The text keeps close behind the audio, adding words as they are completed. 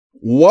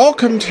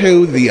Welcome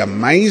to the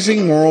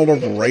amazing world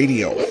of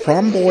radio.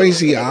 From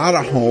Boise,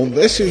 Idaho,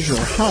 this is your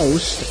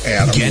host,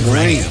 Adam Get Graham.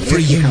 ready for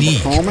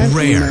unique,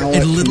 rare,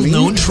 and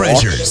little-known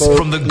treasures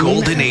from the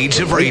golden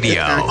age of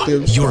radio.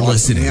 You're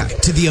listening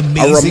to the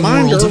amazing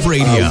world of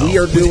radio we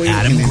are doing with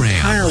Adam an Graham.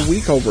 entire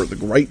week over the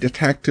great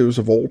detectives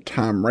of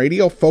old-time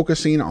radio,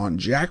 focusing on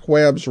Jack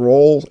Webb's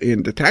role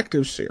in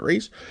detective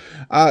series.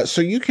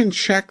 So you can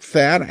check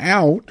that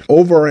out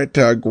over at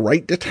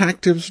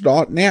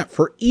greatdetectives.net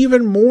for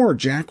even more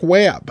Jack Webb.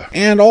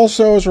 And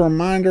also, as a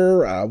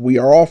reminder, we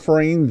are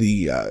offering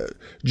the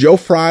Joe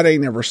Friday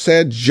Never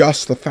Said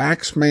Just the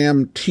Facts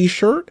Ma'am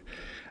t-shirt,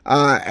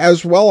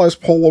 as well as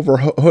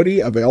pullover hoodie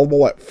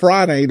available at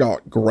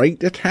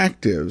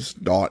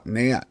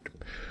friday.greatdetectives.net.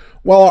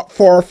 Well,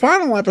 for our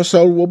final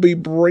episode, we'll be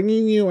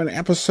bringing you an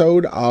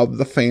episode of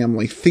The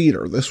Family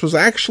Theater. This was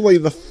actually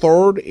the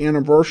third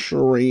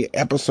anniversary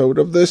episode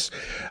of this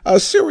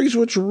series,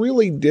 which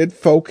really did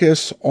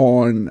focus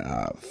on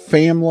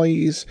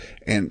families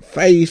and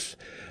faith.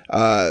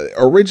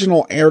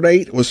 Original air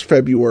date was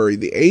February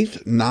the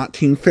 8th,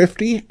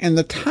 1950, and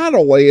the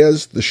title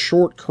is The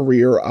Short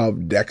Career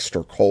of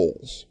Dexter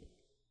Coles.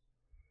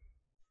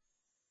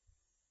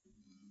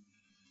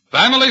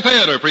 Family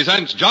Theater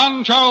presents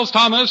John Charles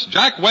Thomas,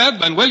 Jack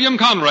Webb, and William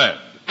Conrad.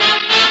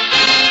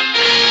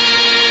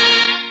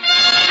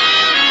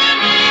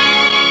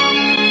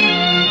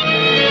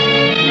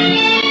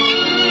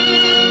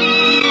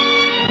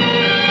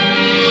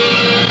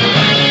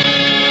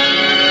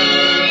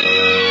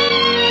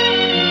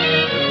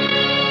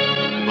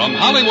 From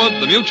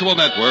Hollywood, the Mutual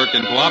Network,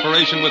 in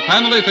cooperation with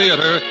Family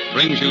Theater,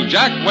 brings you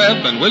Jack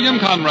Webb and William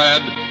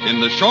Conrad in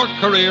The Short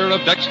Career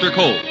of Dexter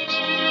Coles.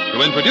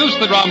 To introduce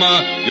the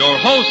drama, your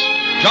host,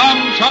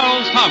 John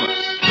Charles Thomas.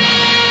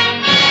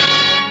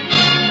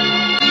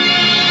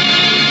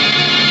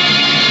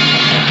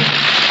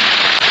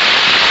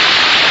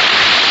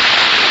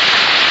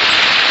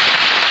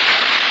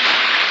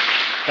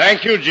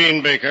 Thank you,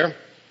 Gene Baker.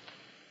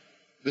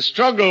 The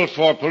struggle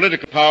for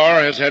political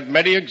power has had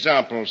many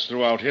examples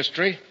throughout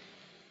history.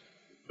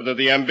 Whether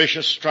the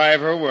ambitious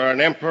striver were an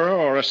emperor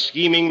or a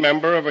scheming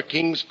member of a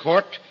king's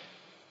court,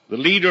 the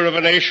leader of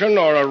a nation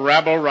or a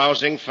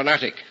rabble-rousing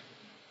fanatic.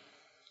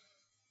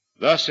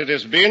 Thus it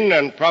has been,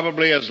 and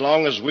probably as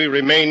long as we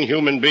remain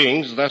human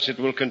beings, thus it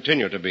will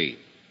continue to be.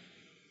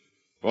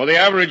 For the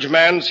average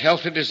man's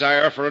healthy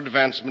desire for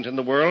advancement in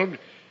the world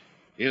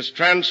is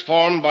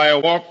transformed by a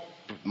warped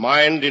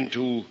mind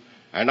into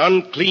an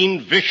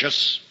unclean,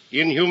 vicious,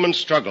 inhuman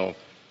struggle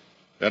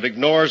that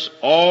ignores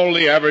all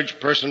the average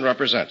person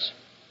represents.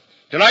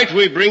 Tonight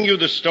we bring you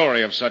the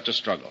story of such a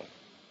struggle.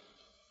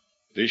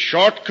 The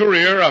Short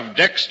Career of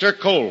Dexter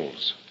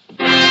Coles.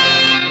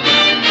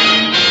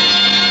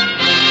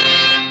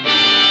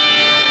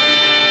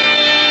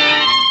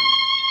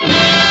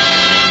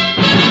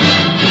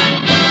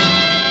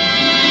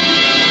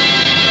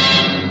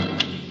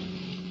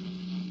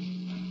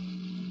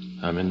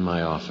 I'm in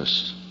my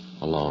office,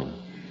 alone.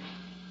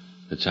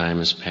 The time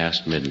is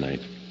past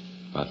midnight,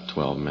 about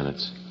 12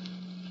 minutes.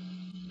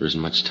 There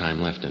isn't much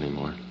time left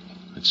anymore.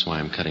 That's why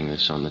I'm cutting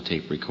this on the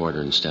tape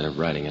recorder instead of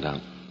writing it out.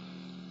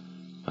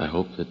 I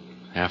hope that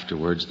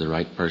afterwards the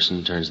right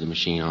person turns the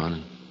machine on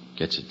and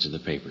gets it to the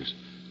papers.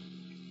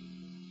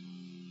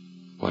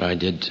 What I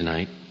did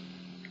tonight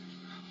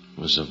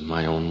was of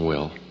my own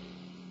will.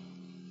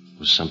 It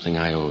was something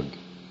I owed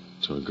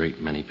to a great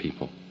many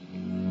people.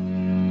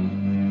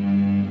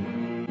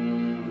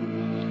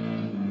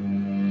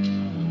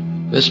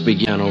 This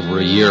began over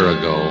a year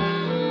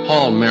ago.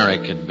 Paul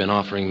Merrick had been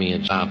offering me a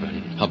job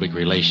in public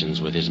relations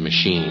with his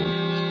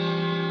machine.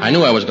 I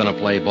knew I was going to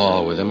play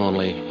ball with him,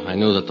 only I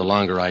knew that the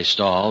longer I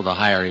stalled, the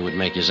higher he would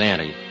make his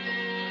ante.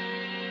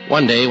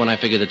 One day, when I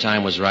figured the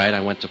time was right, I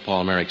went to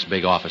Paul Merrick's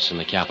big office in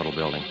the Capitol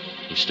building.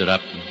 He stood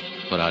up and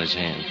put out his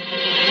hand.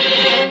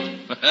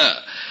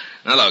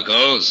 Hello,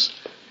 Coles.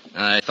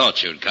 I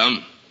thought you'd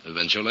come,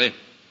 eventually.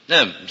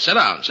 Sit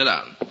down.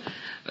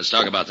 Let's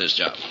talk about this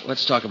job.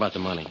 Let's talk about the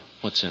money.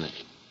 What's in it?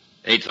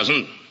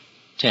 8,000.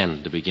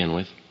 10 to begin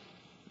with.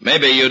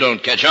 Maybe you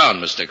don't catch on,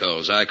 Mr.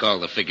 Coles. I call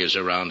the figures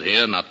around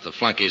here, not the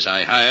flunkies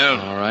I hire.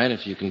 All right,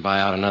 if you can buy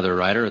out another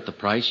writer at the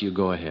price, you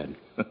go ahead.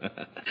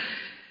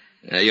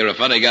 You're a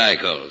funny guy,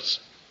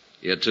 Coles.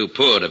 You're too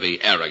poor to be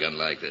arrogant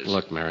like this.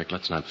 Look, Merrick,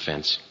 let's not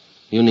fence.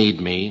 You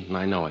need me, and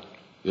I know it.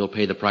 You'll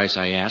pay the price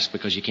I ask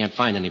because you can't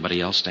find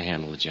anybody else to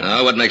handle the job.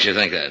 Oh, what makes you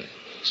think that?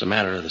 It's a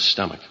matter of the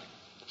stomach.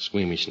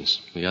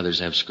 Squeamishness. The others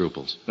have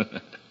scruples.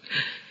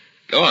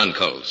 Go on,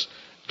 Coles.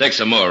 Take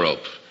some more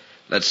rope.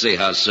 Let's see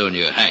how soon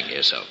you hang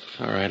yourself.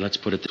 All right, let's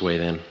put it this way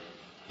then.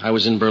 I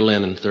was in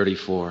Berlin in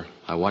 1934.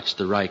 I watched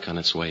the Reich on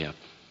its way up.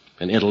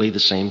 In Italy, the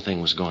same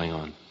thing was going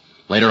on.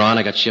 Later on,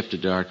 I got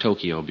shifted to our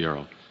Tokyo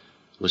bureau.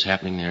 It was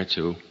happening there,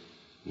 too.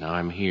 Now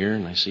I'm here,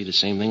 and I see the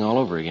same thing all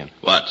over again.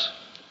 What?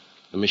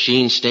 The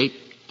machine state,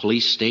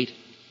 police state,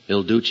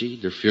 Il Duce,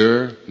 Der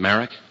Fuhrer,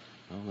 Merrick.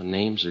 Well, the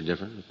names are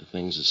different, but the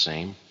thing's the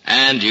same.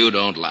 And you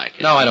don't like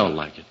it? No, I don't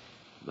like it.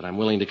 But I'm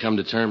willing to come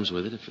to terms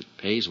with it if it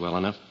pays well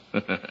enough.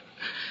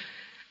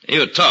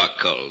 You talk,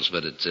 Coles,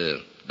 but it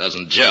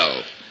doesn't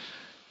gel.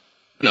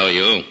 I know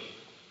you.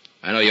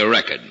 I know your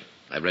record.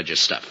 I've read your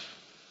stuff.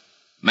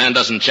 Man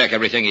doesn't check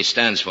everything he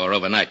stands for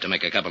overnight to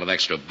make a couple of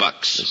extra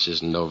bucks. This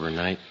isn't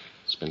overnight.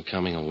 It's been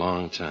coming a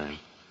long time.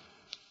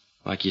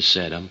 Like you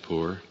said, I'm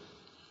poor.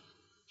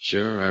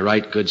 Sure, I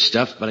write good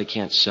stuff, but I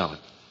can't sell it.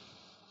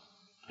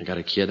 I got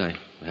a kid I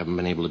haven't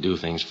been able to do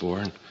things for,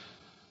 and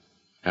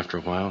after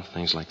a while,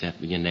 things like that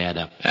begin to add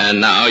up.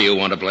 And now you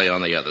want to play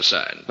on the other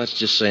side. Let's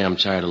just say I'm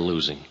tired of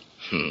losing.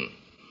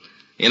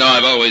 You know,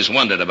 I've always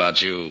wondered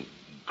about you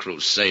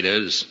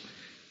crusaders.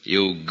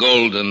 You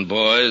golden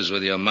boys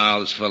with your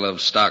mouths full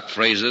of stock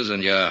phrases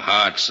and your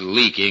hearts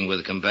leaking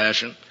with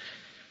compassion.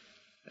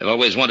 I've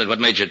always wondered what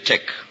made you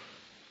tick.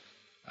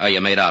 How you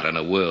made out in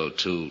a world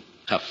too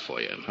tough for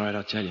you. All right,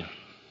 I'll tell you.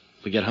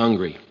 We get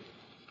hungry.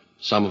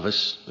 Some of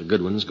us, the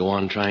good ones, go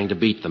on trying to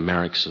beat the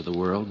Merricks of the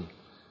world.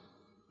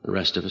 The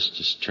rest of us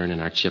just turn in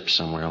our chips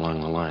somewhere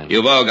along the line.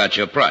 You've all got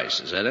your price,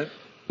 is that it?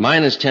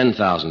 Mine is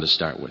 $10,000 to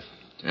start with.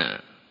 Yeah.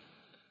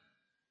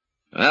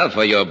 Well,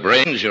 for your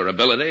brains, your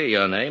ability,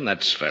 your name,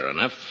 that's fair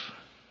enough.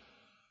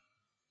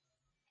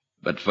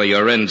 But for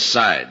your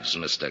insides,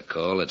 Mr.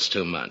 Cole, it's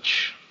too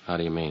much. How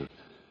do you mean?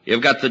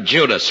 You've got the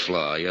Judas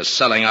flaw. You're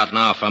selling out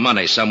now for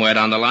money somewhere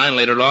down the line.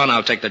 Later on,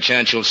 I'll take the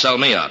chance you'll sell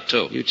me out,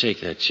 too. You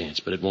take that chance,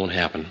 but it won't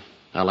happen.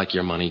 I like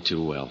your money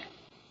too well.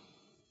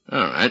 All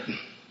right.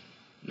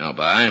 No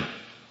buy.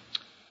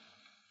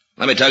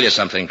 Let me tell you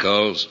something,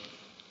 Coles.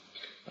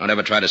 Don't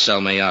ever try to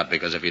sell me out,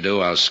 because if you do,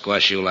 I'll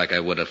squash you like I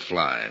would a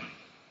fly.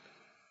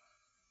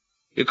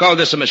 You call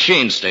this a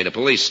machine state, a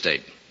police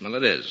state. Well,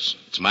 it is.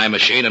 It's my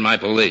machine and my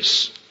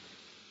police.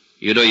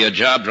 You do your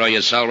job, draw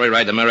your salary,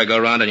 ride the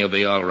merry-go-round, and you'll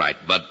be all right.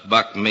 But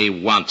buck me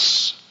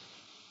once.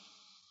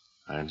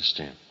 I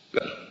understand.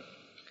 Good.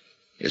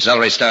 Your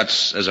salary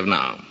starts as of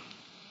now.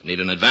 Need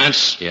an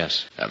advance?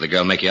 Yes. Have the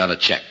girl make you out a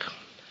check.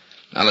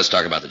 Now let's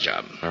talk about the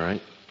job. All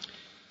right.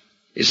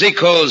 You see,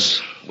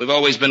 Coles, we've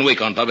always been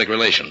weak on public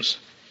relations.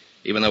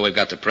 Even though we've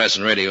got the press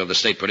and radio of the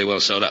state pretty well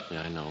sewed up.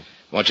 Yeah, I know.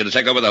 I want you to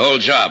take over the whole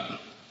job.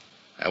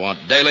 I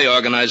want daily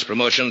organized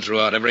promotion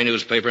throughout every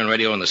newspaper and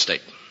radio in the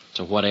state.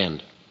 To what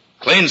end?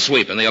 Clean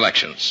sweep in the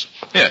elections.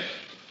 Here.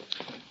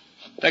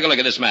 Take a look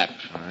at this map.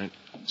 All right.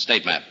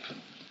 State map.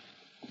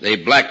 The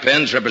black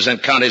pens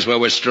represent counties where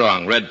we're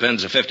strong. Red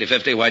pens are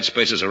 50-50. White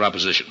spaces are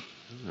opposition.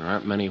 There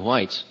aren't many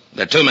whites.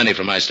 There are too many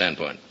from my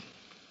standpoint.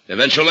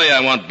 Eventually,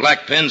 I want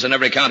black pens in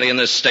every county in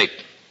this state.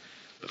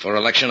 Before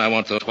election, I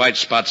want those white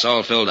spots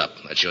all filled up.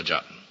 That's your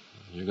job.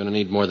 You're going to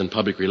need more than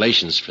public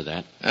relations for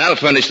that. I'll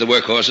furnish the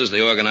workhorses,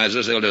 the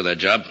organizers. They'll do their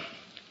job.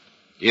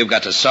 You've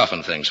got to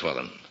soften things for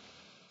them.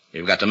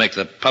 You've got to make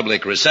the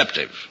public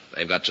receptive.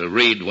 They've got to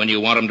read when you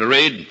want them to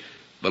read,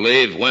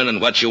 believe when and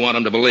what you want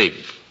them to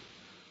believe.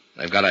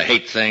 They've got to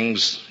hate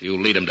things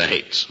you lead them to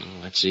hate.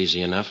 Well, that's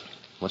easy enough.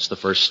 What's the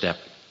first step?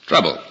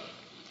 Trouble.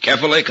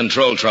 Carefully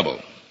control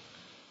trouble.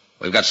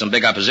 We've got some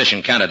big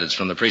opposition candidates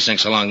from the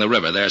precincts along the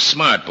river. They're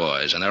smart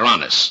boys, and they're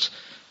honest.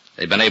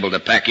 They've been able to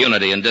pack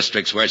unity in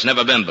districts where it's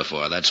never been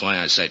before. That's why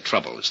I say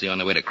trouble. It's the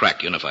only way to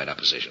crack unified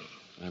opposition.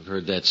 I've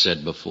heard that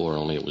said before,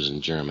 only it was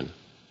in German.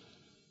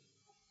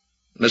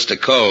 Mr.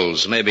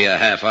 Coles, maybe a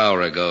half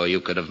hour ago you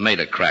could have made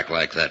a crack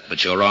like that,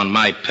 but you're on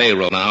my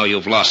payroll now.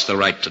 You've lost the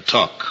right to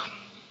talk.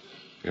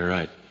 You're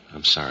right.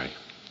 I'm sorry.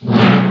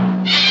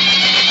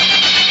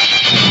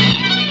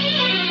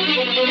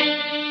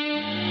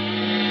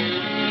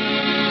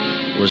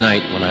 It was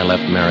night when I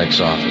left Merrick's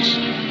office.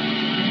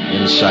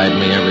 Inside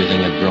me,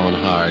 everything had grown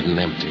hard and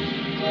empty.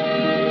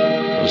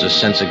 There was a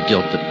sense of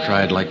guilt that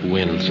cried like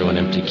wind through an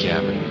empty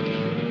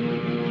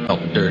cabin.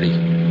 Felt dirty.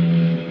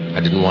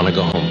 I didn't want to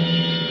go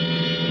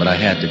home. But I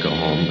had to go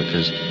home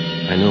because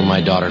I knew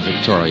my daughter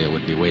Victoria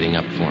would be waiting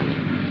up for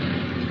me.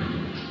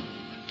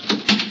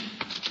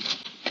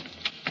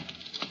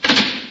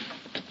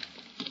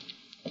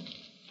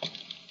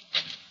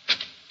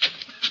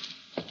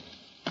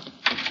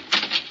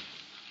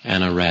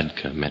 Anna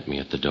Radka met me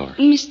at the door.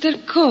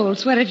 Mr.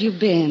 Coles, where have you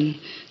been?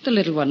 The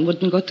little one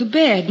wouldn't go to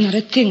bed. Not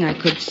a thing I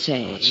could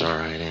say. It's all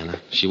right, Anna.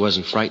 She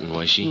wasn't frightened,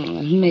 was she?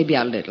 Maybe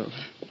a little.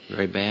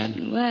 Very bad?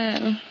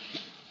 Well,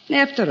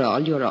 after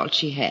all, you're all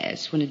she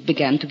has. When it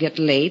began to get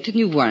late and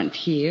you weren't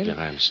here. Yeah,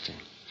 I understand.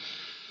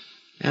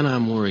 Anna,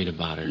 I'm worried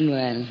about her.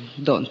 Well,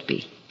 don't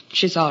be.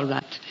 She's all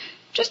right.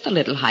 Just a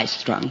little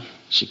high-strung.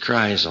 She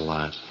cries a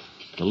lot.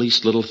 The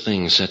least little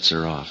thing sets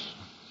her off.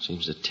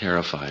 Seems to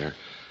terrify her.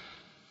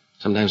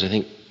 Sometimes I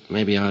think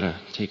maybe I ought to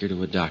take her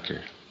to a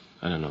doctor.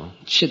 I don't know.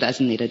 She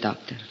doesn't need a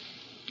doctor.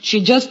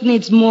 She just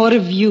needs more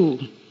of you.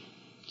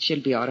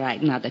 She'll be all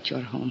right now that you're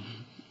home.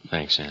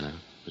 Thanks, Anna,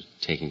 for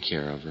taking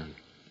care of her.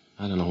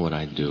 I don't know what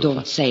I'd do.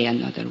 Don't say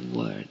another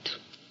word.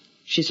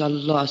 She's a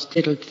lost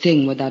little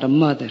thing without a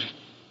mother.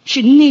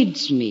 She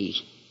needs me.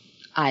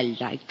 I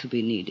like to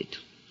be needed.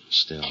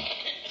 Still,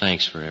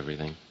 thanks for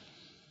everything.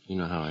 You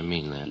know how I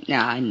mean that.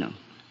 Yeah, I know.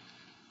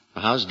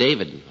 Well, how's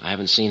David? I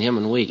haven't seen him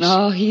in weeks.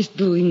 Oh, he's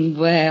doing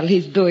well.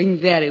 He's doing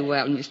very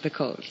well, Mr.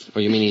 Coles. Oh,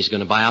 you mean he's going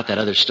to buy out that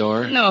other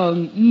store? No,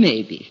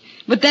 maybe.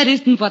 But that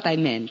isn't what I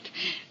meant.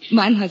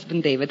 My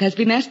husband, David, has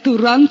been asked to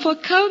run for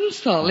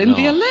council in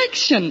the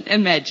election.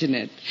 Imagine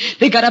it.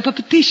 They got up a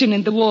petition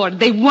in the ward.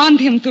 They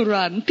want him to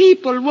run.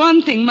 People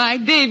wanting my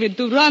David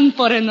to run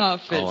for an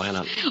office. Oh,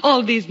 Anna.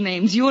 All these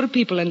names, your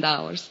people and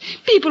ours.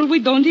 People we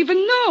don't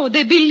even know.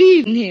 They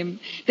believe in him.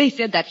 They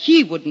said that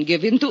he wouldn't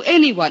give in to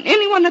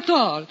anyone at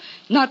all.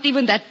 Not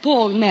even that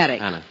Paul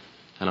Merrick.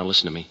 Anna,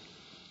 listen to me.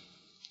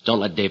 Don't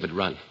let David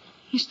run.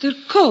 Mr.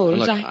 Coles,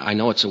 Look, I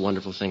know it's a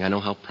wonderful thing. I know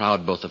how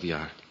proud both of you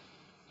are.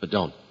 But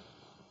don't.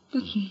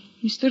 But,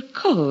 Mr.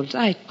 Coles,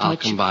 I'll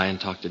come by and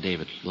talk to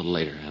David a little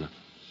later, Anna.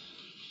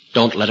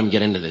 Don't let him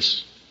get into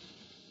this.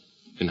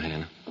 Good night,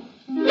 Anna.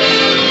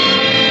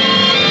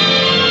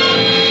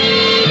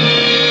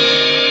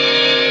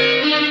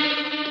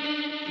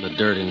 The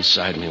dirt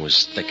inside me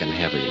was thick and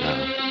heavy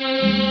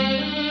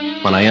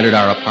now. When I entered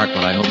our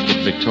apartment, I hoped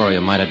that Victoria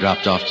might have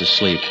dropped off to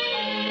sleep.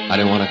 I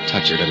didn't want to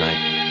touch her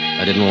tonight.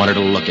 I didn't want her to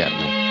look at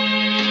me.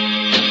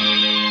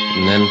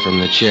 And then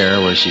from the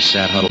chair where she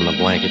sat huddled in a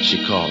blanket,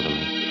 she called to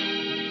me.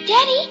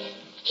 Daddy,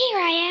 here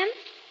I am.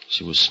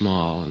 She was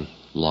small and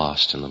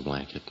lost in the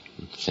blanket,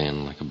 and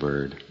thin like a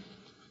bird.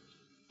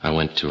 I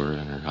went to her,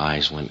 and her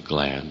eyes went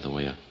glad, the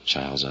way a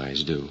child's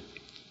eyes do.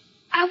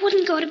 I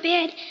wouldn't go to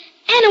bed.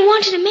 Anna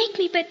wanted to make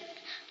me, but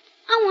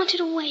I wanted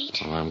to wait.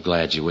 Well, I'm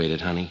glad you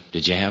waited, honey.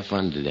 Did you have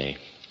fun today?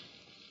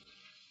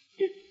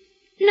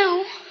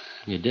 No.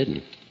 You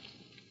didn't?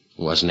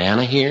 Wasn't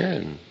Anna here,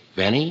 and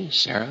Benny,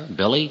 Sarah,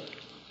 Billy?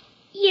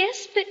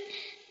 Yes, but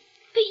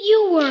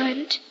you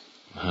weren't.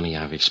 Honey,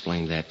 I've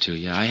explained that to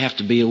you. I have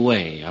to be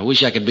away. I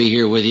wish I could be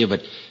here with you,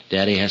 but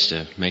Daddy has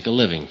to make a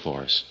living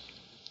for us.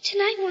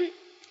 Tonight, when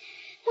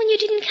you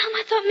didn't come,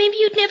 I thought maybe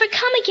you'd never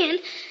come again.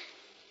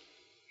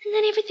 And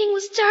then everything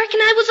was dark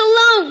and I was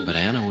alone. But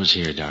Anna was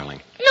here,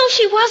 darling. No,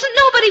 she wasn't.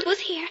 Nobody was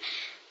here.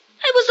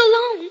 I was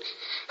alone.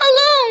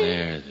 Alone.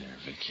 There,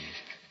 Vicky.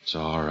 It's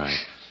all right.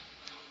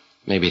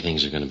 Maybe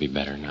things are going to be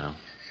better now.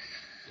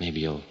 Maybe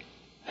you'll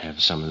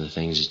have some of the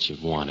things that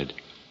you've wanted.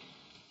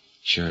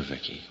 Sure,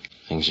 Vicky.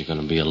 Things are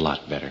going to be a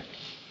lot better.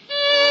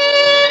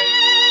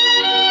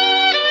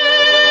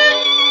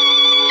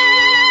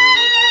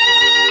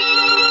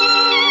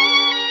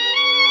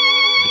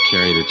 I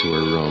carried her to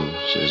her room.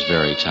 She was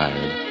very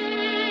tired.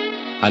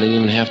 I didn't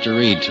even have to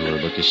read to her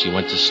because she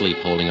went to sleep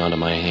holding onto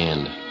my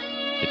hand.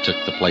 It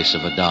took the place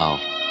of a doll.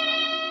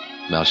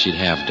 Well, she'd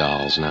have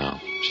dolls now.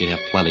 She'd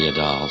have plenty of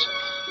dolls.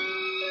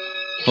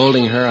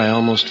 Holding her, I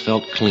almost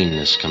felt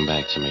cleanness come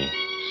back to me.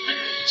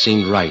 It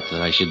seemed right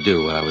that I should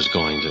do what I was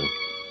going to.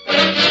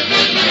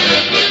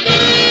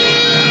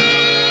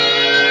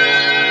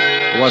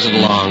 It wasn't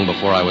long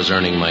before I was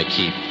earning my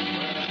keep. All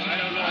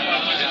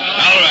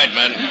right,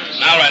 men.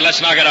 All right, let's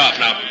knock it off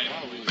now.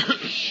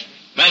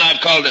 Men,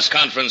 I've called this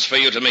conference for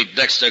you to meet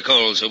Dexter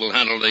Coles, who will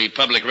handle the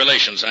public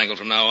relations angle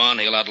from now on.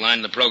 He'll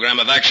outline the program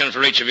of action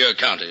for each of your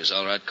counties.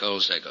 All right,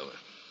 Coles, take over.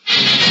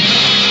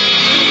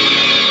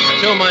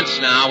 For 2 months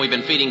now, we've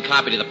been feeding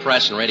copy to the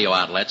press and radio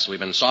outlets. We've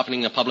been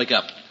softening the public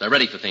up. They're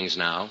ready for things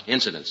now.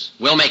 Incidents.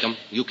 We'll make them.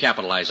 You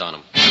capitalize on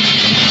them.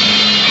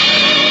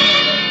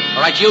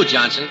 All right, you,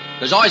 Johnson.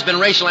 There's always been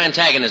racial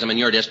antagonism in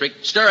your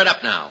district. Stir it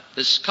up now.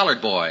 This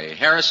colored boy,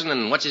 Harrison,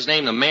 and what's his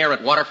name, the mayor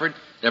at Waterford,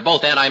 they're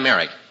both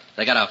anti-Merrick.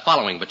 They got a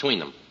following between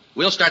them.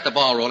 We'll start the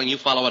ball rolling. You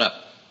follow it up.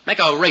 Make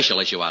a racial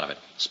issue out of it.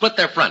 Split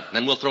their front, and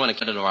then we'll throw in a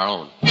candidate of our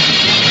own.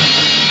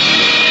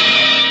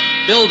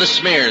 Build the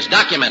smears,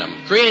 document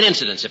them, create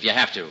incidents if you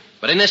have to.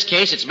 But in this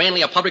case, it's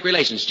mainly a public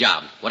relations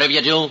job. Whatever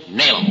you do,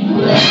 nail them.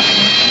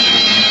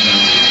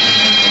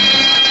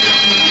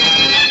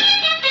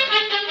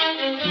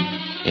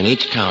 In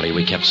each county,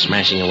 we kept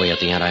smashing away at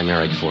the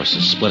anti-Merrick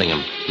forces, splitting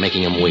them,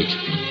 making them weak.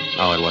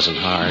 Oh, it wasn't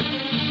hard.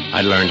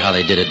 I'd learned how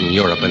they did it in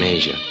Europe and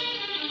Asia.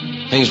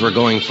 Things were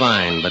going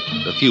fine, but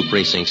a few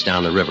precincts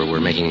down the river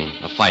were making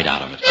a fight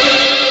out of it.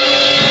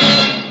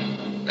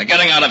 They're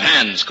getting out of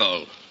hand,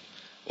 Cole.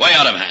 Way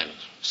out of hand.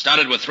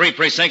 Started with 3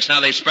 precincts, now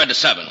they've spread to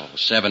 7. Oh,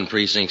 7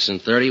 precincts in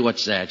 30?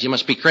 What's that? You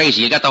must be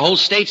crazy. You got the whole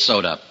state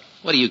sewed up.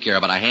 What do you care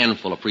about a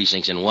handful of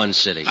precincts in one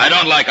city? I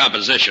don't like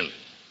opposition.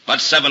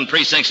 But 7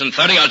 precincts in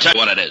 30, I'll tell you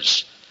what it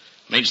is.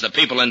 It means the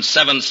people in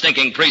 7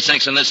 stinking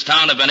precincts in this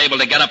town have been able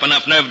to get up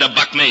enough nerve to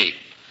buck me.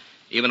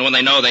 Even when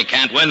they know they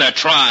can't win, they're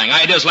trying.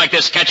 Ideas like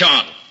this catch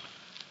on.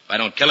 If I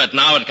don't kill it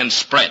now, it can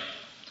spread.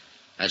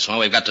 That's why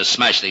we've got to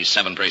smash these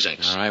 7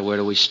 precincts. All right, where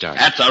do we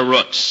start? At the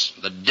roots.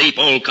 The deep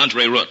old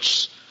country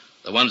roots.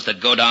 The ones that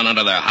go down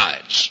under their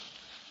hides.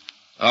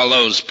 All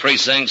those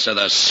precincts are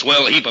the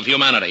swill heap of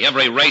humanity.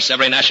 Every race,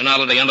 every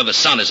nationality under the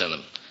sun is in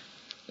them.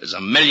 There's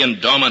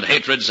 1,000,000 dormant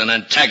hatreds and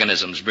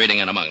antagonisms breeding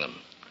in among them.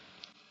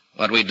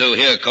 What we do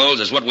here, Coles,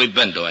 is what we've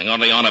been doing,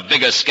 only on a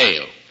bigger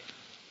scale.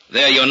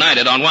 They're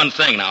united on one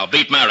thing now,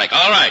 beat Merrick.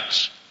 All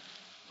right.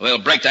 We'll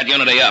break that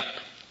unity up.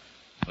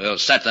 We'll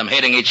set them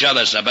hating each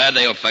other so bad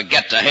they'll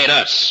forget to hate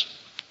us.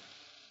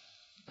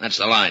 That's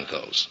the line,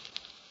 Coles.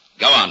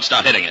 Go on,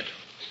 start hitting it.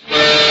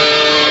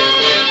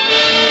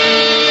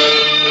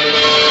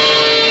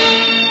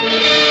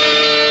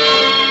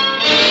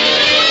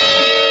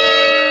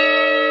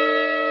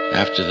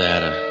 After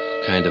that,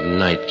 a kind of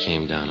night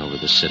came down over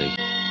the city.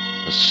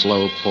 A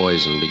slow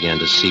poison began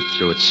to seep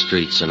through its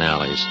streets and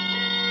alleys.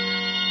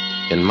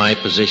 In my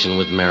position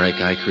with Merrick,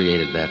 I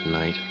created that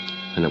night,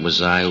 and it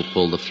was I who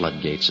pulled the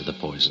floodgates of the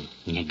poison.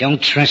 You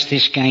don't trust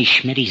this guy,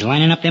 Schmidt. He's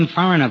lining up them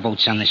foreigner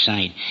votes on the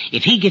side.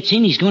 If he gets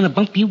in, he's going to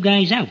bump you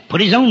guys out.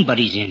 Put his own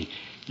buddies in.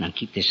 Now,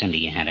 keep this under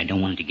your hat. I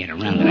don't want it to get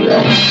around that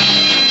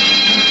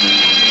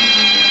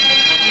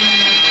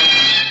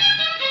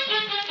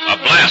A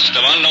blast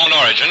of unknown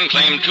origin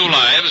claimed 2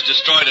 lives,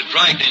 destroyed a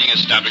dry cleaning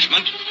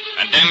establishment,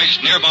 and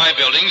damaged nearby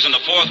buildings in the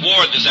 4th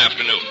Ward this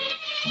afternoon.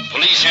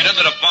 Police hinted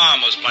that a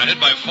bomb was planted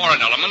by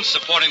foreign elements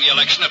supporting the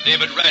election of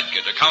David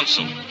Radke to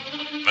council.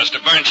 Mr.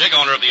 Bernchik,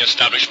 owner of the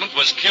establishment,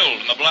 was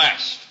killed in the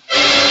blast.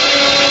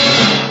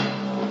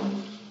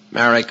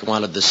 Merrick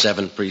wanted the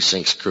 7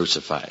 precincts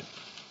crucified.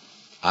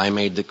 I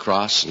made the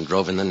cross and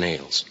drove in the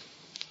nails.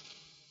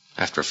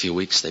 After a few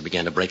weeks, they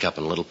began to break up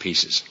in little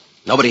pieces.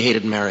 Nobody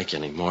hated Merrick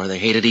anymore. They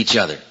hated each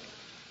other.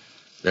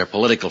 Their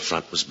political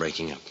front was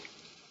breaking up.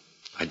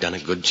 I'd done a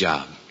good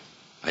job.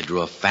 I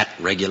drew a fat,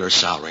 regular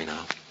salary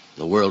now.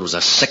 The world was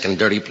a sick and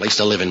dirty place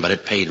to live in, but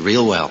it paid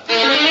real well.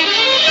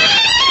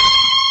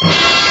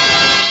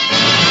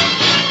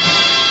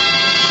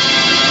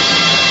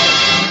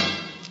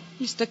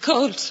 Mr.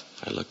 Coles.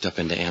 I looked up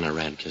into Anna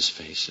Radke's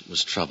face. It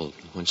was troubled.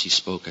 When she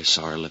spoke, I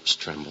saw her lips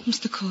tremble.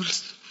 Mr.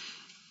 Coles,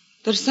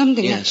 there's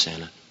something... Yes,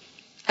 Anna.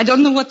 I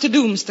don't know what to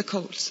do, Mr.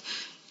 Coles.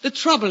 The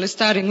trouble is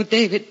starting with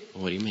David.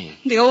 What do you mean?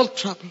 The old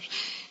trouble.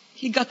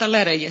 He got a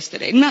letter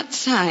yesterday, not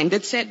signed.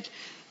 It said,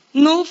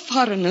 no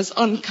foreigners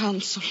on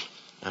council.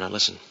 Anna,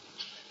 listen.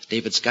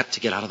 David's got to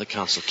get out of the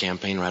council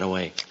campaign right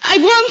away. I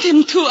want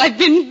him to. I've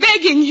been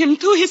begging him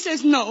to. He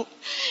says no.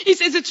 He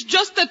says it's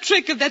just a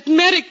trick of that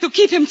Merrick to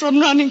keep him from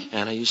running.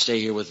 Anna, you stay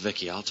here with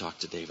Vicky. I'll talk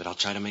to David. I'll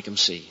try to make him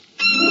see.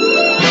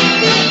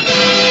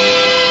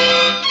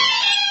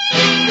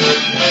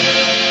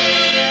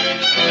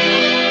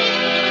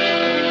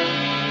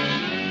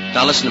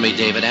 Now listen to me,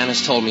 David.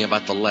 Anna's told me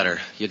about the letter.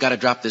 You got to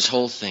drop this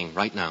whole thing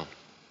right now.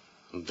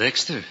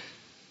 Dexter,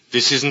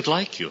 this isn't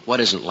like you.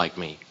 What isn't like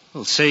me?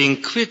 Well,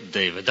 saying quit,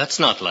 David, that's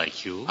not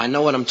like you. I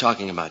know what I'm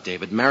talking about,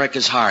 David. Merrick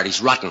is hard. He's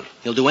rotten.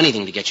 He'll do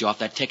anything to get you off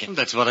that ticket.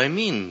 That's what I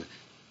mean.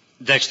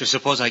 Dexter,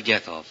 suppose I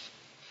get off.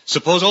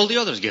 Suppose all the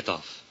others get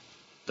off.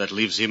 That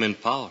leaves him in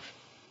power.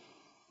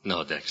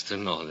 No, Dexter,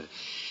 no.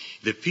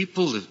 The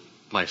people,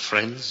 my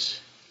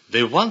friends,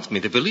 they want me.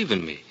 They believe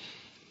in me.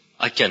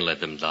 I can't let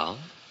them down.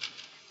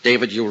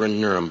 David, you were in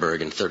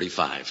Nuremberg in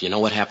 1935. You know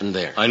what happened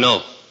there? I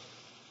know.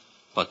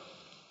 But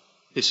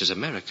this is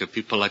America.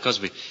 People like us,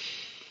 we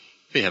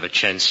have a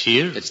chance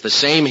here. It's the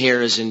same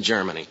here as in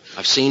Germany.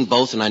 I've seen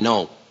both and I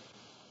know.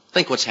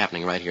 Think what's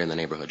happening right here in the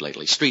neighborhood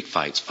lately. Street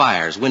fights,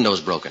 fires, windows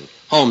broken,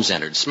 homes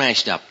entered,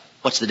 smashed up.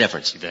 What's the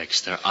difference?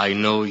 Dexter, I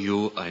know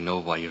you. I know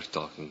why you're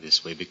talking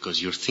this way.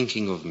 Because you're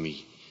thinking of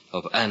me,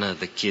 of Anna,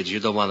 the kids. You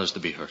don't want us to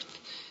be hurt.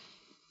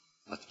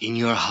 But in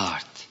your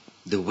heart,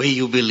 the way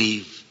you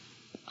believe,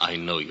 I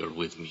know you're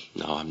with me.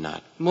 No, I'm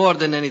not. More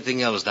than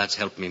anything else, that's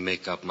helped me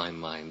make up my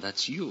mind.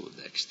 That's you,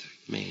 Dexter.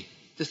 Me?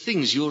 The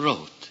things you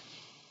wrote.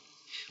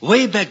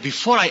 Way back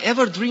before I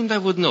ever dreamed I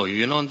would know you.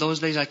 You know, in those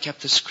days I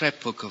kept a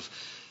scrapbook of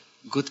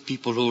good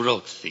people who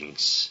wrote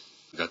things.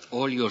 Got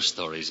all your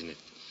stories in it.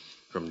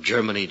 From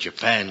Germany,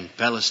 Japan,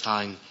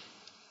 Palestine.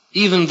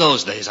 Even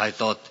those days I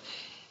thought,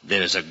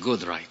 there's a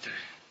good writer.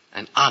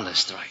 An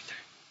honest writer.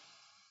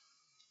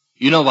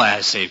 You know why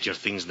I saved your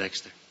things,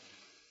 Dexter?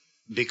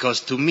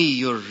 Because to me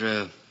you're,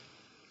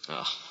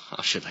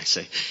 how should I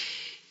say?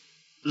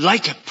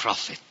 Like a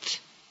prophet.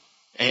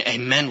 A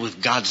man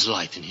with God's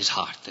light in his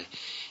heart.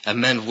 A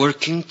man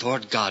working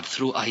toward God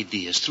through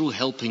ideas, through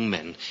helping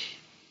men.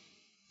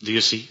 Do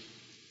you see?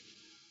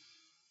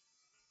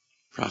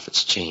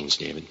 Prophets change,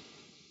 David.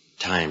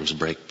 Times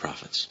break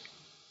prophets.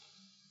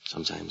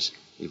 Sometimes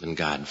even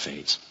God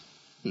fades.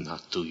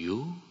 Not to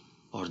you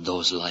or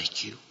those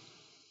like you.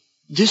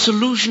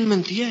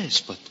 Disillusionment,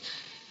 yes, but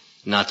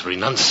not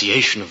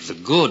renunciation of the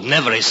good,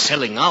 never a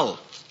selling out.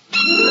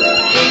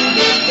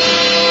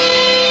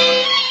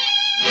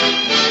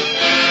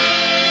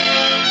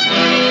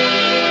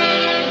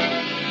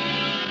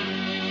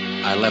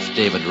 I left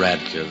David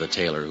Radke, the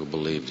tailor who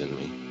believed in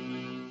me.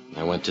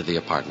 I went to the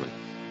apartment.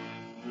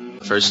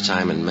 The first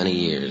time in many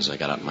years, I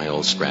got out my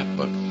old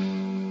scrapbook.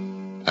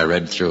 I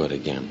read through it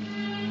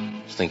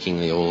again, thinking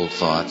the old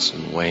thoughts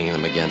and weighing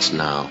them against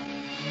now.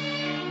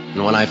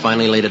 And when I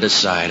finally laid it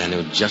aside, I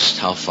knew just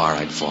how far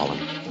I'd fallen.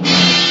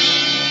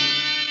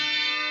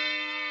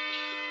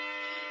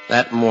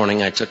 That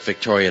morning, I took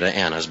Victoria to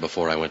Anna's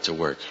before I went to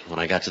work. When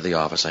I got to the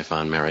office, I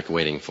found Merrick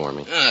waiting for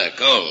me.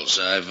 Coles,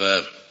 I've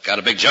got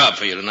a big job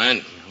for you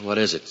tonight. What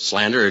is it,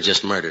 slander or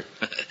just murder?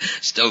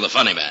 Still the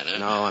funny man, huh?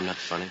 No, I'm not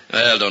funny.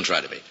 Well, don't try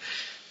to be.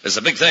 It's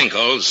a big thing,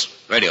 Coles.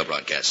 Radio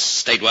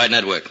broadcast. Statewide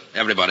network.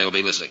 Everybody will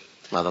be listening.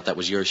 I thought that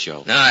was your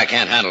show. No, I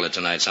can't handle it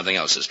tonight. Something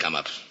else has come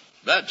up.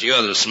 But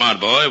you're the smart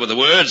boy with the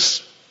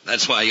words.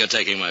 That's why you're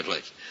taking my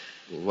place.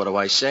 What do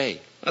I say?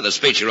 Well, the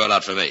speech you wrote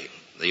out for me.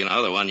 You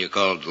know, the one you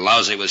called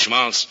Lousy with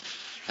Schmaltz.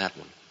 That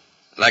one.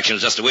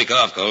 Election's just a week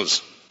off,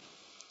 Coles.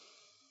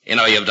 You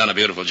know you've done a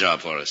beautiful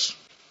job for us.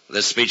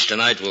 This speech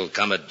tonight will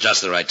come at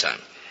just the right time.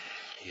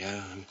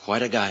 Yeah, I'm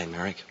quite a guy,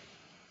 Merrick.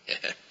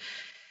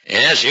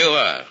 Yes, you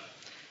are.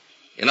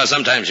 You know,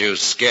 sometimes you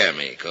scare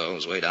me,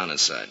 Coles, way down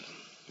inside.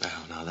 Well,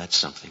 now that's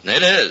something.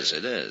 It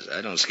is.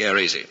 I don't scare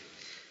easy.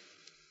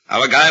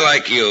 How a guy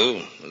like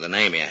you, with the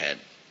name you had,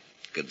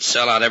 could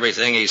sell out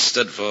everything he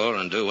stood for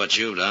and do what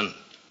you've done,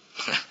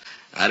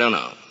 I don't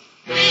know.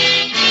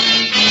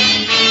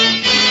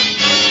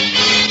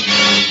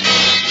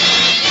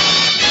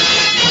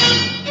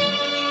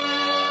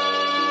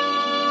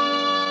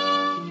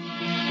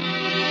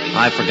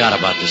 I forgot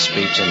about the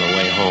speech on the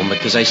way home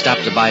because I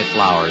stopped to buy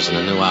flowers and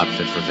a new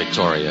outfit for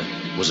Victoria.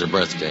 It was her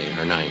birthday,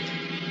 her 9th.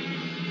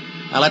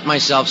 I let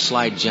myself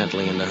slide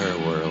gently into her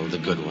world, the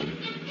good one,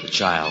 the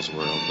child's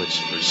world, which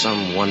for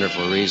some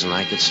wonderful reason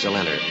I could still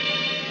enter.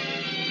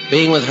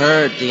 Being with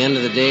her at the end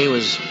of the day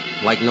was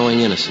like knowing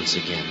innocence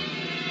again,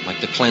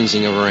 like the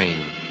cleansing of rain.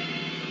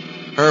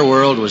 Her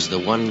world was the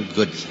one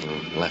good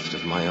thing left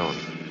of my own.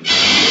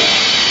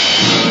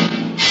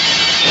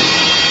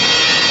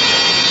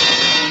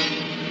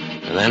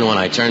 And then when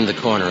I turned the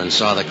corner and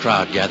saw the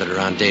crowd gathered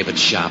around David's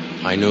shop,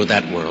 I knew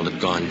that world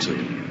had gone too.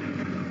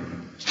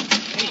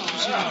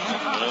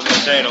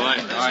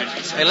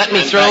 Hey, let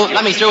me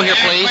through here,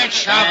 please.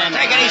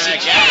 Take it easy,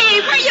 Jack.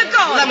 Hey, where you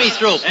going? Let me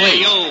through, please. Hey,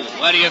 you,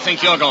 where do you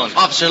think you're going?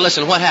 Officer,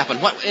 listen, what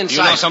happened? What inside?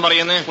 You know somebody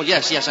in there? Well,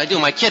 yes, I do.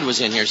 My kid was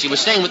in here. She was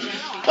staying with...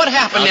 What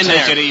happened in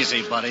there? Take it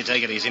easy, buddy.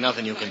 Take it easy.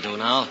 Nothing you can do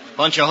now.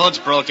 Bunch of hoods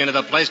broke into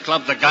the place,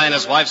 clubbed the guy and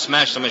his wife,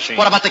 smashed the machine.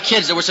 What about the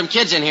kids? There were some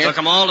kids in here. Took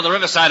them all to the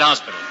Riverside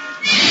Hospital.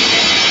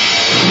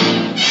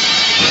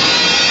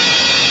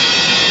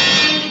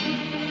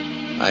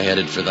 I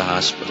headed for the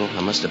hospital. I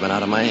must have been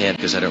out of my head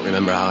because I don't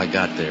remember how I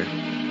got there.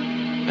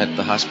 At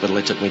the hospital,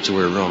 they took me to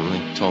her room.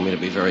 They told me to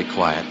be very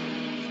quiet.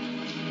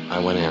 I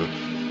went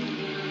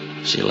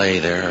in. She lay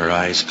there, her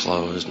eyes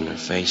closed and her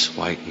face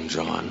white and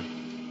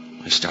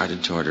drawn. I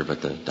started toward her,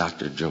 but the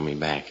doctor drew me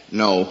back.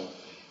 No.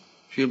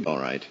 She'll be all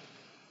right.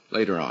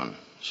 Later on.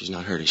 She's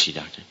not hurt, is she,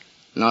 Doctor?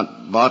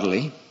 Not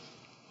bodily.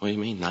 What do you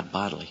mean, not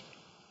bodily?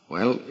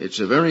 Well, it's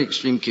a very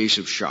extreme case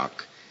of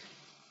shock.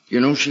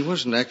 You know, she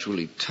wasn't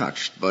actually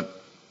touched, but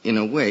in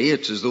a way,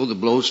 it's as though the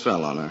blows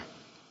fell on her.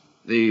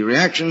 The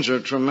reactions are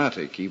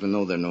traumatic, even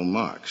though there are no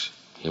marks.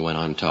 He went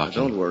on talking.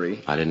 Don't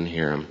worry. I didn't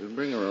hear him. We'll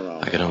bring her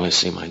around. I could only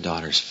see my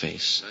daughter's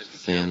face,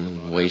 thin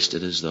and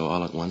wasted as though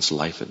all at once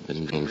life had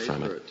been drained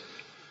from it.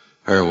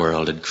 Her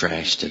world had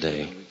crashed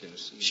today.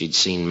 She'd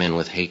seen men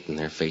with hate in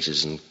their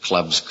faces and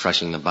clubs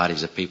crushing the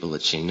bodies of people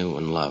that she knew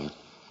and loved.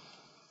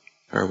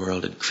 Her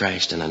world had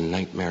crashed in a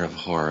nightmare of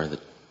horror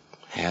that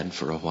had,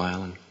 for a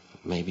while, and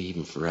maybe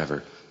even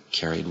forever,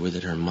 carried with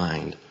it her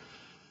mind.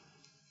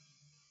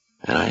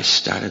 And I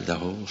started the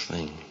whole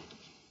thing.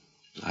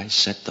 I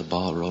set the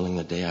ball rolling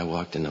the day I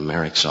walked into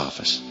Merrick's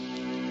office.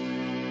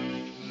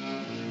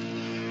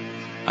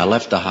 I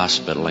left the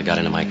hospital. I got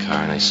into my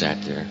car and I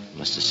sat there.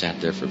 Must have sat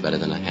there for better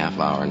than a half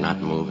hour, not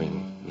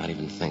moving, not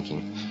even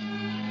thinking.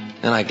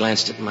 Then I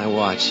glanced at my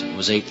watch. It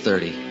was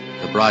 8:30.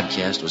 The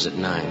broadcast was at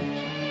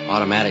 9.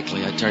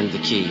 Automatically, I turned the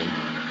key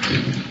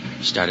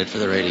and started for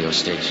the radio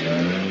station.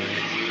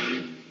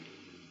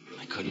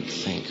 I couldn't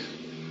think.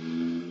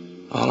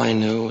 All I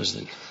knew was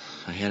that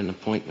I had an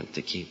appointment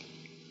to keep.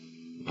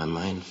 My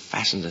mind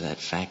fastened to that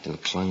fact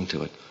and clung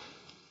to it.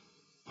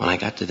 When I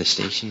got to the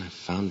station, I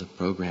found the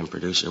program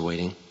producer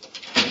waiting.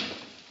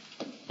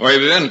 Where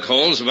have you been,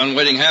 Coles? We've been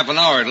waiting half an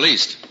hour at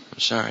least. I'm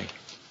sorry.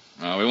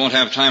 We won't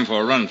have time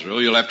for a run-through.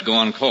 You'll have to go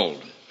on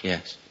cold.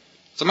 Yes.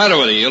 What's the matter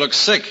with you? You look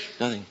sick.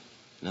 Nothing.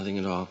 Nothing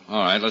at all.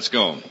 All right, let's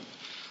go.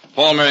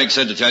 Paul Merrick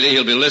said to tell you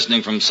he'll be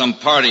listening from some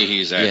party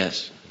he's at.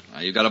 Yes.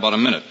 You've got about a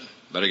minute.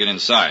 Better get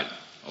inside.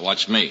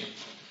 Watch me.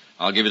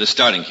 I'll give you the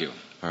starting cue.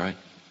 All right.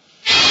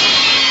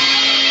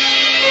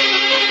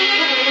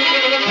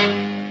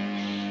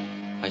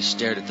 I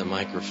stared at the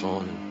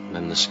microphone and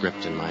then the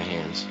script in my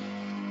hands.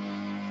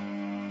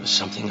 It was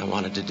something I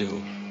wanted to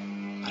do,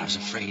 but I was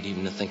afraid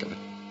even to think of it.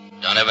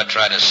 Don't ever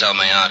try to sell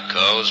me out,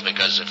 Coles,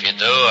 because if you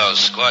do, I'll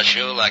squash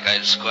you like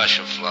I'd squash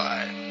a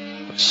fly.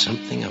 It was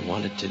something I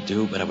wanted to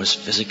do, but I was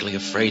physically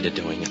afraid of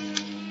doing it.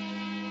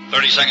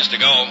 30 seconds to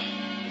go.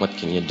 What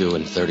can you do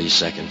in 30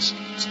 seconds?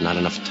 It's not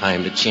enough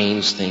time to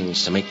change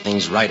things, to make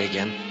things right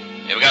again.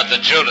 You've got the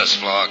Judas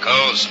flaw,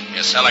 Coles.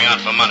 You're selling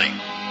out for money.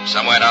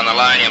 Somewhere down the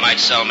line, you might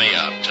sell me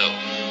out, too.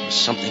 It was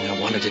something I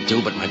wanted to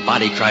do, but my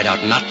body cried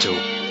out not to.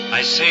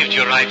 I saved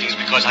your writings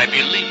because I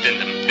believed in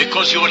them,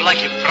 because you were like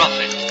a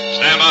prophet.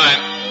 Stand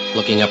by.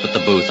 Looking up at the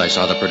booth, I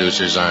saw the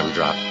producer's arm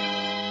drop.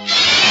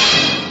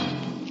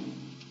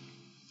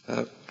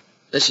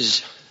 This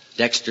is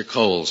Dexter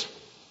Coles.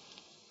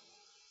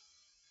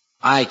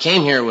 I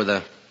came here with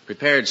a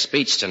prepared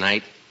speech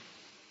tonight.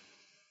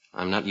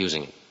 I'm not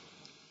using it.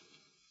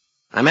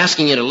 I'm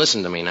asking you to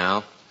listen to me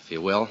now, if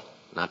you will,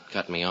 not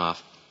cut me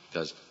off,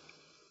 because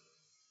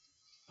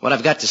what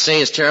I've got to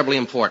say is terribly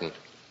important.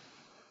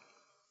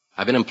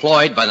 I've been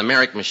employed by the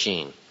Merrick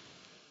machine.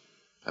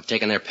 I've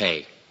taken their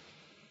pay.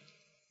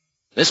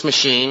 This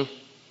machine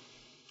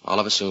All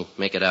of us who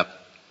make it up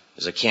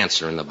is a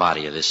cancer in the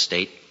body of this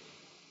state.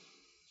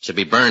 Should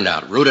be burned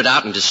out, rooted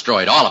out, and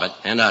destroyed. All of it,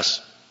 and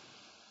us.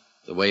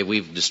 The way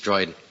we've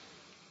destroyed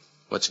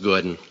what's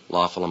good and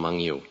lawful among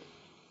you.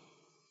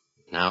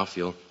 Now, if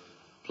you'll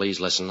please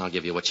listen, I'll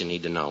give you what you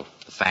need to know.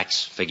 The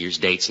facts, figures,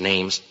 dates,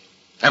 names,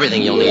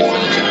 everything you'll need for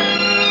the job.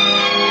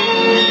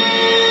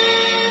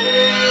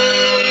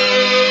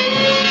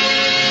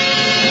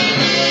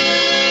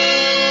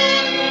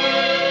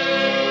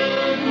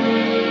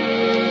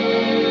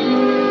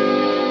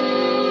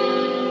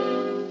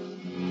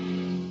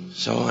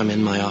 So I'm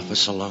in my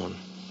office alone,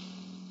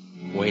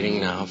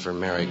 waiting now for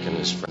Merrick and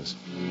his friends.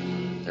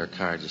 Their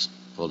car just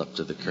pulled up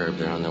to the curb.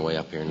 They're on their way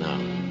up here now.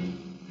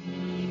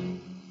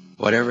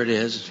 Whatever it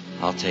is,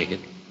 I'll take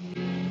it.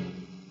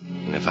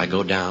 And if I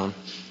go down,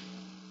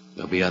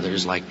 there'll be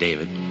others like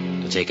David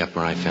to take up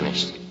where I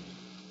finished.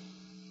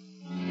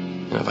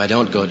 And if I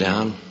don't go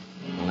down,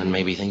 well, then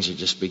maybe things are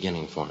just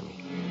beginning for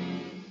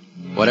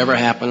me. Whatever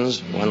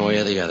happens, one way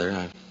or the other,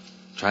 I've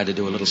tried to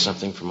do a little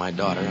something for my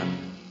daughter.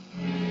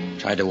 I've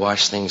tried to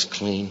wash things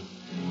clean,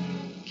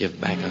 give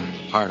back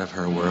a part of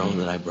her world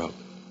that I broke.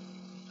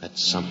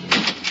 That's something.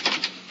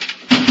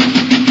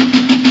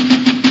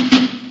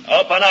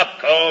 Open up,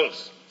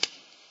 Coles.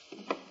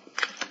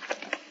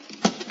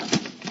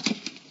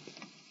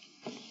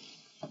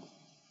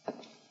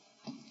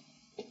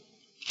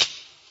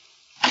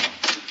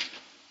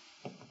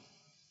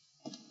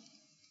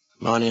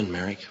 Come on in,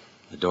 Merrick.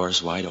 The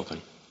door's wide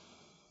open.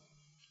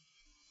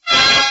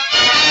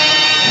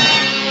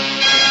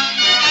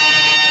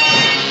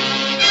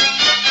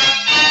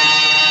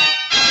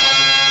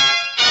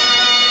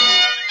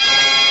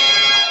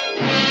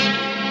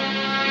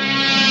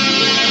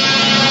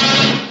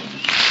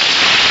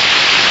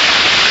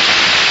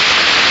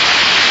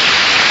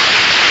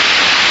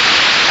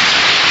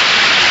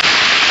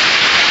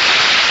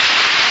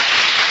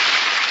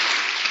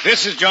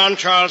 This is John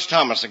Charles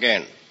Thomas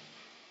again.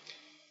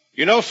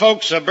 You know,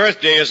 folks, a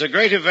birthday is a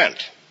great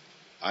event.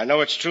 I know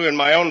it's true in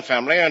my own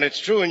family, and it's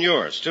true in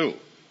yours, too.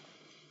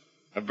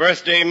 A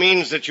birthday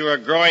means that you are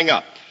growing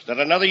up, that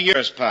another year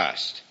has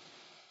passed,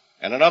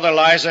 and another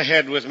lies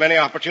ahead with many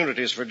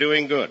opportunities for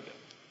doing good.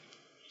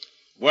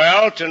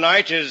 Well,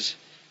 tonight is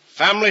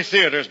Family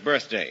Theater's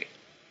birthday.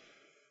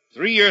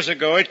 3 years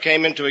ago, it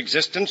came into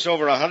existence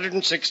over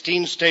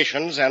 116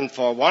 stations, and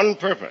for one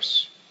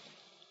purpose: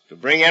 to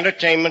bring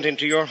entertainment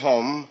into your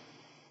home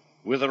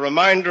with a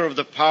reminder of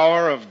the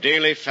power of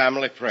daily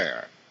family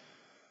prayer.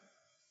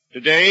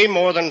 Today,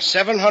 more than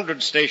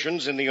 700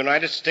 stations in the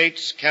United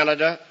States,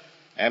 Canada,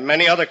 and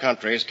many other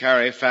countries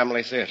carry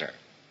Family Theater.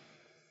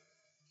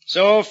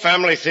 So,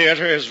 Family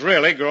Theater is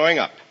really growing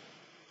up.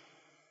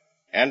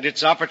 And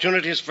its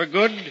opportunities for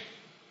good?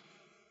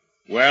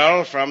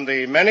 Well, from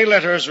the many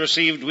letters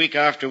received week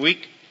after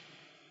week,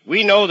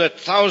 we know that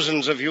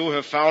thousands of you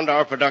have found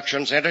our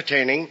productions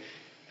entertaining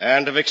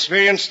and have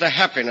experienced the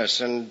happiness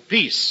and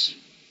peace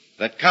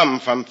that come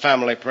from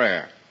family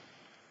prayer.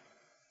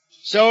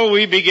 So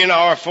we begin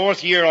our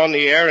 4th year on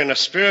the air in a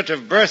spirit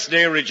of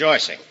birthday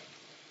rejoicing,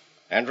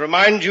 and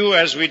remind you,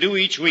 as we do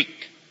each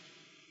week,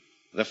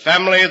 the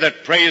family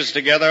that prays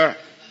together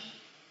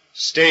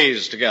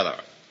stays together.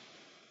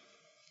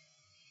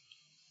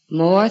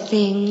 More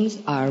things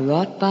are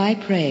wrought by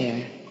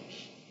prayer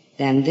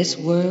than this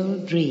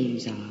world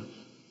dreams of.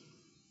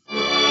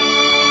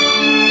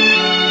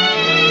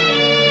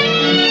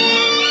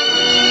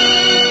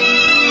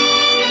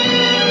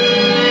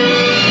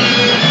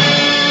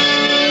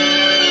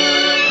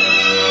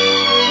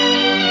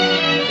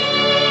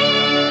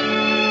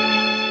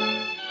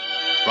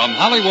 From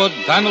Hollywood,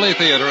 Family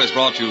Theater has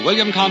brought you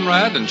William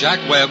Conrad and Jack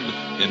Webb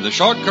in the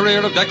short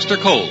career of Dexter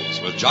Coles,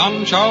 with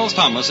John Charles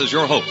Thomas as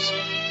your host.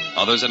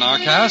 Others in our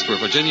cast were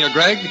Virginia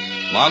Gregg,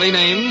 Marlene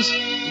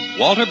Ames,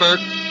 Walter Burke,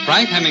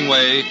 Frank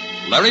Hemingway,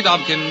 Larry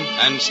Dobkin,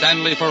 and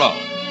Stanley Farrar.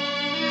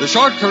 The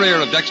short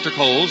career of Dexter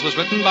Coles was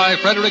written by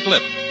Frederick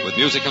Lipp, with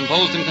music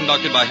composed and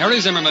conducted by Harry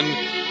Zimmerman,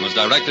 and was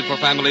directed for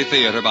Family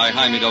Theater by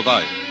Jaime Del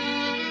Valle.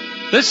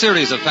 This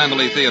series of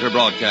Family Theater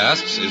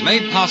broadcasts is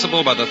made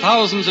possible by the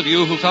thousands of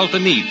you who felt the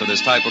need for this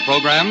type of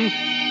program,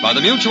 by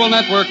the Mutual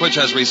Network which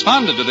has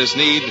responded to this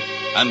need,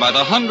 and by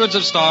the hundreds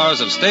of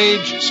stars of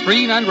stage,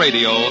 screen, and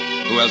radio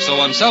who have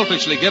so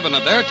unselfishly given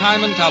of their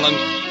time and talent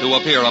to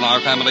appear on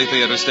our Family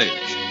Theater stage.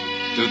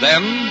 To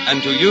them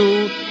and to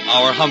you,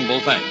 our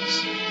humble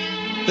thanks.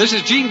 This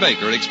is Gene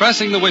Baker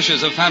expressing the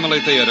wishes of Family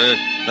Theater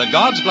that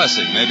God's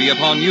blessing may be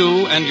upon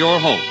you and your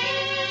home,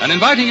 and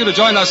inviting you to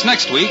join us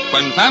next week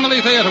when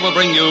Family Theater will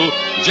bring you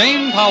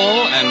Jane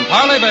Powell and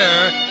Parley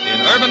Bear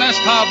in Urban S.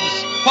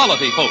 Cobb's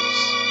Quality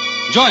Folks.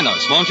 Join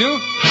us, won't you?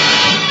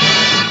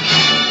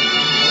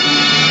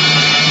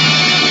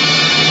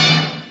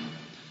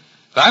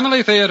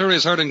 Family Theater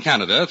is heard in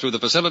Canada through the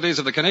facilities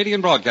of the Canadian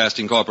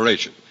Broadcasting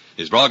Corporation,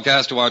 is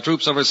broadcast to our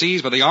troops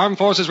overseas by the Armed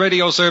Forces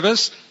Radio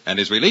Service, and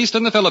is released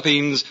in the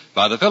Philippines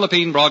by the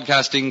Philippine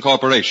Broadcasting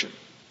Corporation.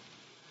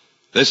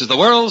 This is the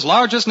world's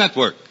largest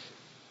network,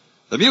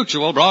 the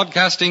Mutual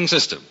Broadcasting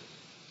System.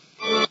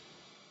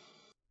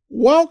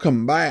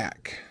 Welcome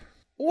back.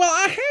 Well,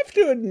 I have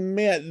to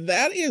admit,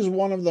 that is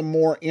one of the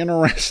more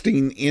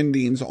interesting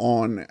endings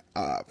on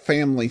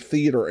Family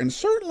Theater, and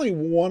certainly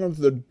one of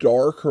the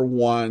darker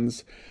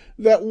ones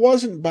that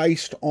wasn't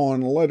based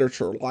on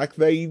literature. Like,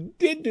 they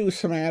did do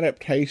some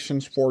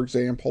adaptations, for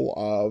example,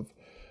 of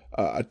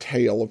A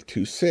Tale of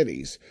Two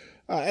Cities.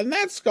 And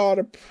that's got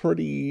a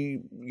pretty,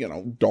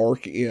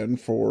 dark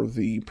end for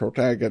the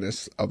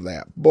protagonist of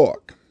that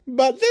book.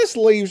 But this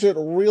leaves it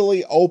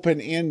really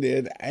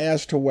open-ended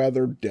as to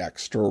whether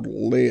Dexter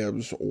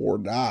lives or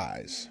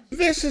dies.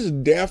 This is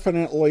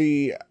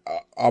definitely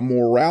a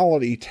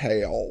morality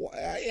tale,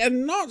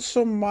 and not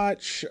so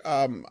much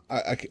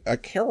a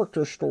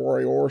character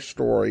story or a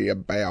story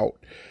about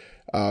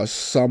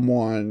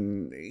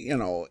someone,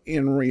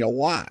 in real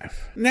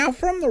life. Now,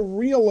 from the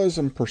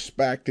realism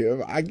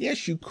perspective, I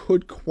guess you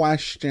could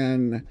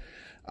question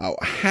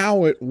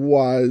how it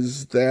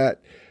was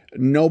that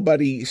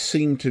nobody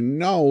seemed to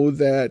know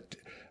that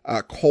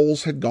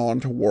Coles had gone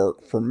to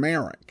work for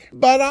Merrick.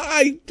 But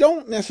I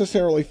don't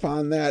necessarily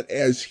find that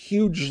as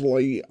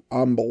hugely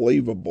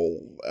unbelievable.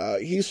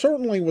 He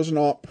certainly was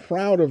not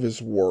proud of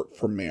his work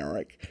for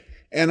Merrick.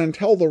 And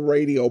until the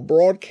radio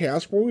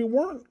broadcast, where we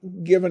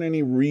weren't given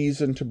any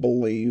reason to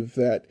believe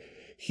that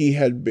he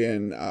had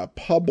been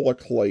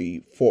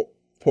publicly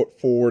put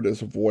forward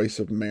as a voice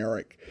of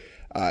Merrick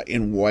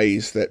in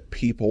ways that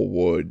people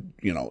would,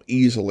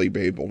 easily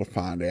be able to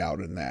find out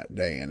in that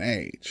day and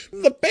age.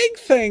 The big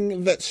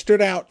thing that stood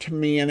out to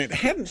me, and it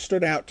hadn't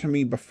stood out to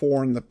me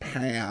before in the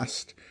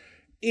past,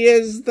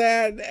 is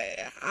that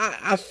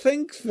I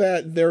think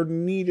that there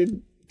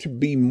needed to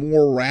be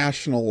more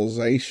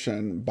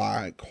rationalization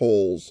by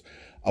Coles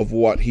of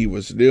what he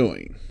was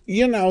doing.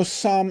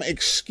 Some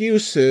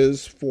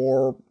excuses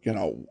for,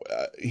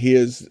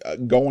 his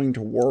going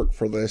to work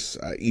for this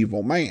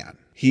evil man.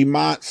 He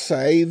might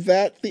say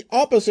that the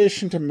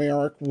opposition to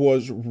Merrick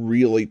was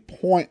really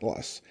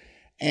pointless,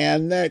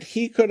 and that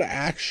he could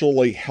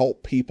actually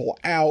help people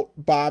out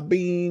by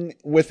being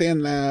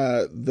within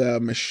the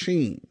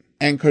machine,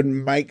 and could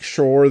make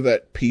sure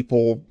that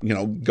people,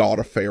 got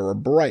a fairer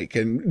break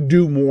and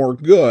do more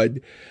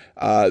good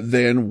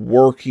than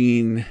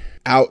working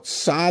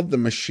outside the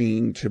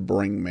machine to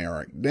bring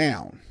Merrick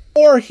down.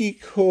 Or he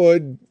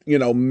could,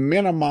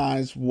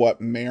 minimize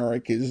what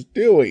Merrick is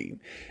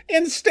doing.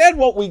 Instead,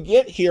 what we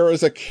get here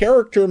is a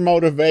character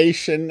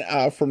motivation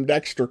from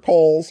Dexter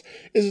Coles.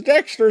 Is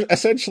Dexter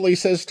essentially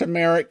says to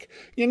Merrick,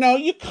 you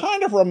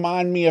kind of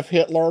remind me of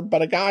Hitler,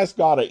 but a guy's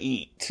gotta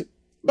eat.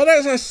 But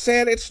as I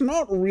said, it's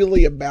not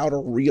really about a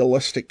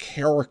realistic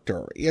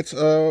character. It's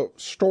a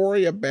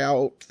story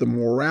about the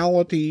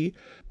morality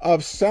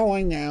of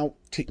selling out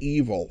to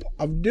evil,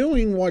 of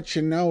doing what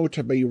you know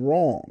to be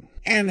wrong,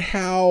 and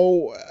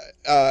how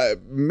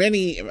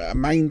many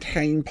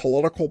maintain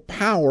political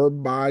power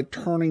by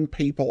turning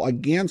people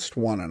against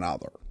one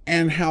another,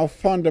 and how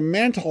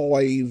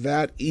fundamentally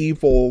that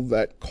evil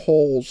that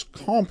Coles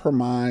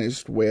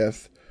compromised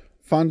with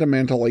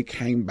fundamentally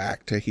came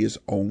back to his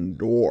own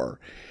door,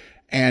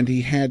 and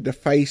he had to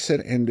face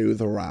it and do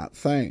the right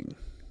thing.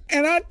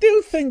 And I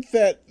do think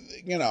that,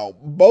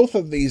 both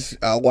of these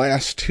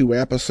last two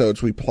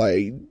episodes we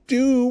played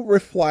do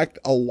reflect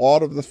a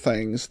lot of the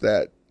things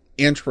that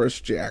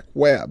interest Jack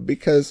Webb,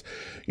 because,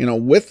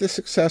 with the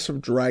success of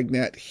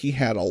Dragnet, he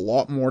had a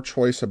lot more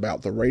choice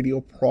about the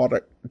radio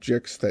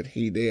projects that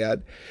he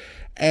did.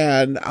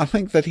 And I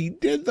think that he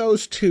did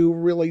those two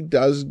really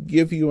does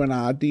give you an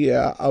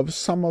idea of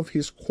some of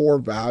his core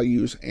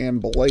values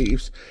and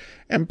beliefs,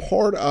 and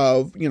part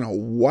of,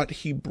 what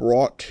he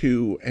brought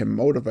to and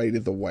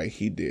motivated the way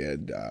he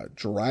did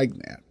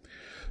Dragnet.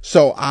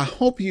 So I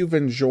hope you've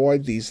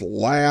enjoyed these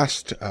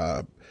last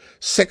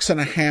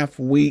 6.5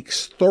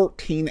 weeks,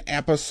 13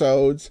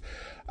 episodes,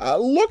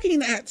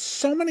 looking at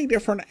so many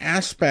different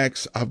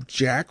aspects of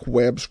Jack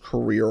Webb's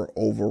career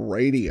over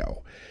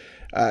radio.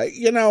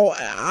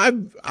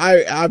 I've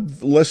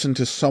listened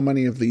to so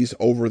many of these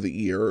over the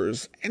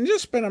years and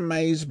just been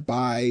amazed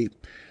by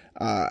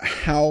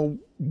how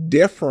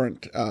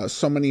different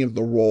so many of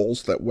the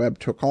roles that Webb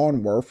took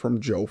on were from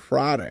Joe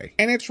Friday.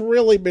 And it's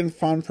really been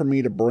fun for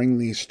me to bring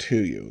these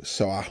to you.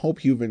 So I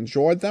hope you've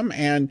enjoyed them.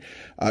 And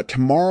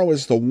tomorrow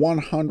is the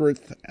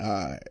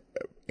 100th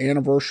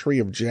anniversary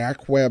of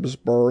Jack Webb's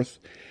birth.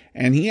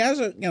 And he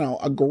has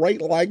a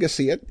great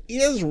legacy. It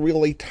is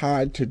really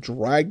tied to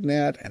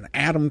Dragnet and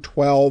Adam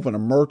 12 and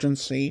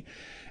Emergency,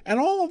 and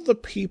all of the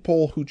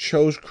people who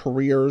chose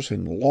careers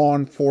in law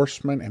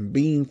enforcement and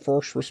being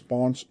first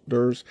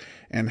responders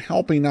and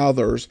helping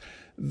others,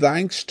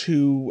 thanks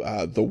to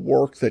the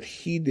work that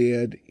he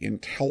did in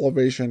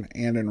television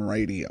and in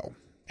radio.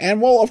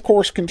 And we'll, of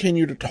course,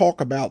 continue to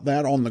talk about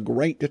that on the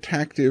Great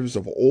Detectives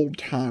of Old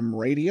Time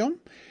Radio.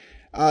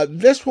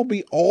 This will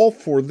be all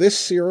for this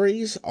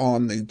series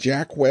on the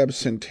Jack Webb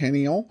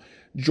Centennial.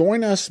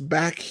 Join us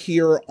back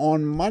here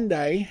on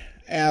Monday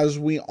as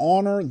we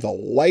honor the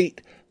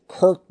late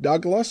Kirk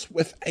Douglas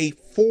with a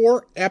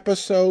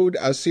 4-episode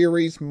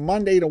series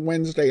Monday to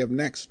Wednesday of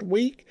next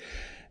week.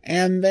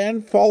 and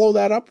then follow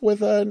that up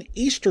with an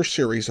Easter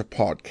series of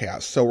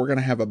podcasts. So we're going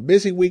to have a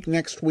busy week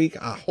next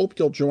week. I hope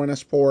you'll join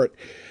us for it.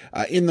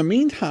 In the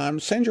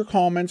meantime, send your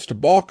comments to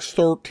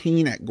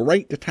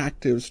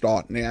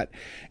box13@greatdetectives.net.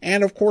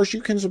 And of course,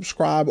 you can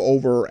subscribe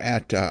over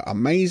at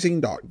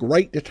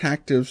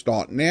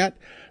amazing.greatdetectives.net.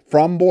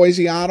 From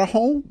Boise,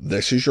 Idaho,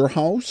 this is your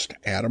host,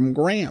 Adam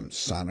Graham,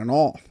 signing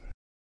off.